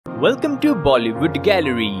Welcome to Bollywood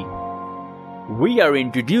Gallery. We are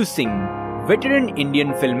introducing veteran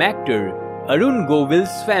Indian film actor Arun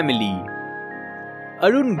Govil's family.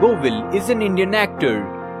 Arun Govil is an Indian actor,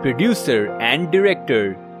 producer and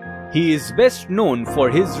director. He is best known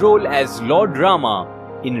for his role as Lord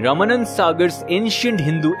Rama in Ramanand Sagar's ancient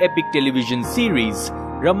Hindu epic television series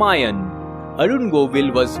Ramayan. Arun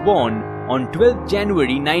Govil was born on 12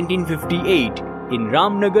 January 1958 in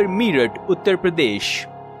Ramnagar, Meerut, Uttar Pradesh.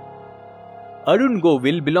 Arun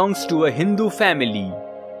Govil belongs to a Hindu family.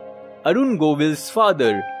 Arun Govil's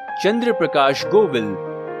father, Chandra Prakash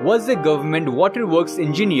Govil, was a government waterworks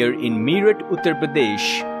engineer in Meerut, Uttar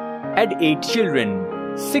Pradesh. Had 8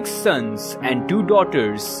 children, 6 sons and 2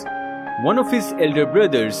 daughters. One of his elder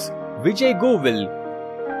brothers, Vijay Govil,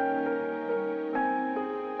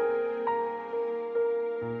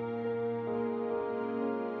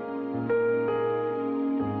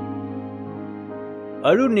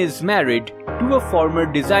 Arun is married to a former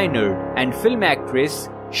designer and film actress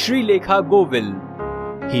Shrilekha Govil.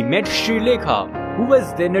 He met Shrilekha, who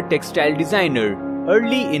was then a textile designer,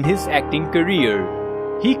 early in his acting career.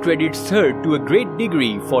 He credits her to a great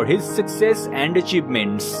degree for his success and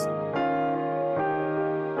achievements.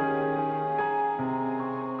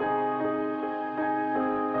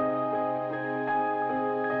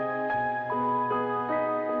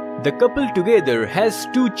 The couple together has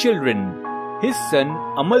 2 children. His son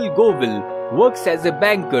Amal Govil works as a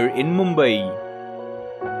banker in Mumbai.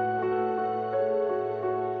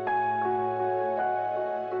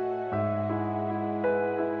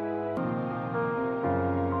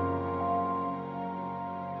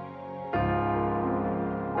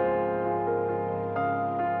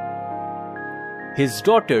 His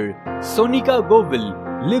daughter Sonika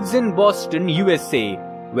Govil lives in Boston, USA,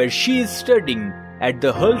 where she is studying at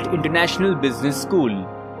the Hult International Business School.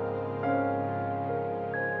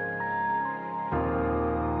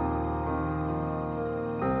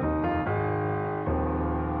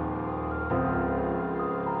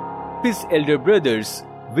 His elder brothers,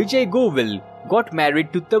 Vijay Govil, got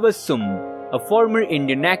married to Tabassum, a former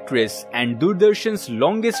Indian actress and Doordarshan's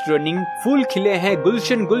longest-running Phool Khile Hain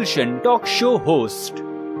Gulshan Gulshan talk show host.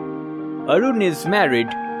 Arun is married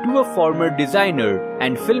to a former designer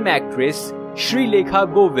and film actress Shrilekha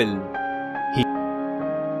Govil.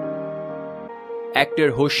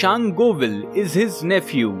 Actor Hoshang Govil is his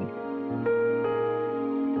nephew.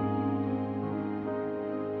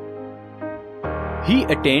 He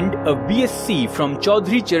attained a BSc from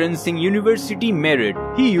Chaudhry Charan Singh University, Meerut.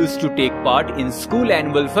 He used to take part in school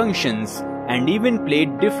annual functions and even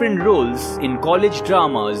played different roles in college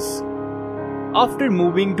dramas. After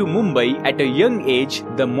moving to Mumbai at a young age,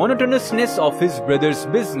 the monotonousness of his brother's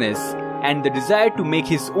business and the desire to make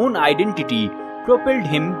his own identity propelled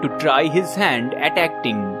him to try his hand at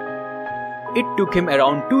acting. It took him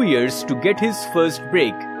around 2 years to get his first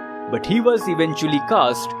break, but he was eventually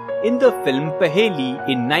cast in the film Paheli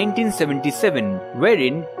in 1977,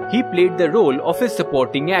 wherein he played the role of a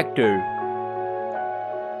supporting actor.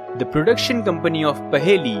 The production company of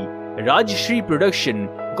Paheli, Rajshri Production,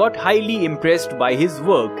 got highly impressed by his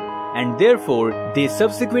work, and therefore they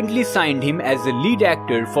subsequently signed him as a lead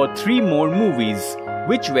actor for 3 more movies,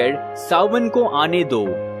 which were Sawan Ko Aane Do,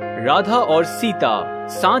 Radha Aur Sita,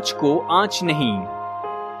 Saanch Ko Aanch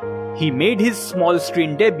Nahi. He made his small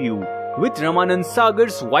screen debut with Ramanand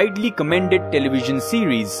Sagar's widely commended television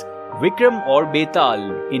series Vikram Aur Betal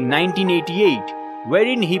in 1988,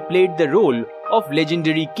 wherein he played the role of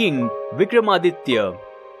legendary king Vikramaditya.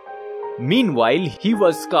 Meanwhile, he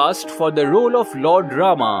was cast for the role of Lord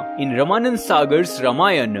Rama in Ramanand Sagar's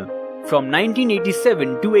Ramayan from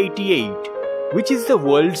 1987 to 88, which is the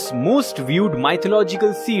world's most viewed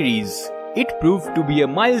mythological series. It proved to be a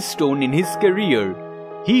milestone in his career.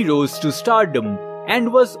 He rose to stardom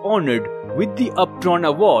and was honored with the Uptron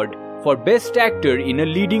Award for Best Actor in a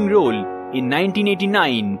Leading Role in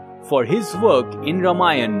 1989 for his work in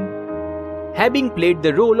Ramayan. Having played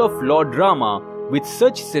the role of Lord Rama with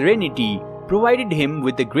such serenity provided him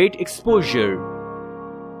with a great exposure.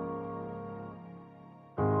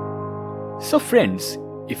 So friends,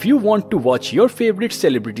 if you want to watch your favorite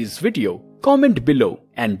celebrities video, comment below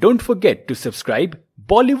and don't forget to subscribe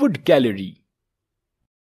Bollywood Gallery.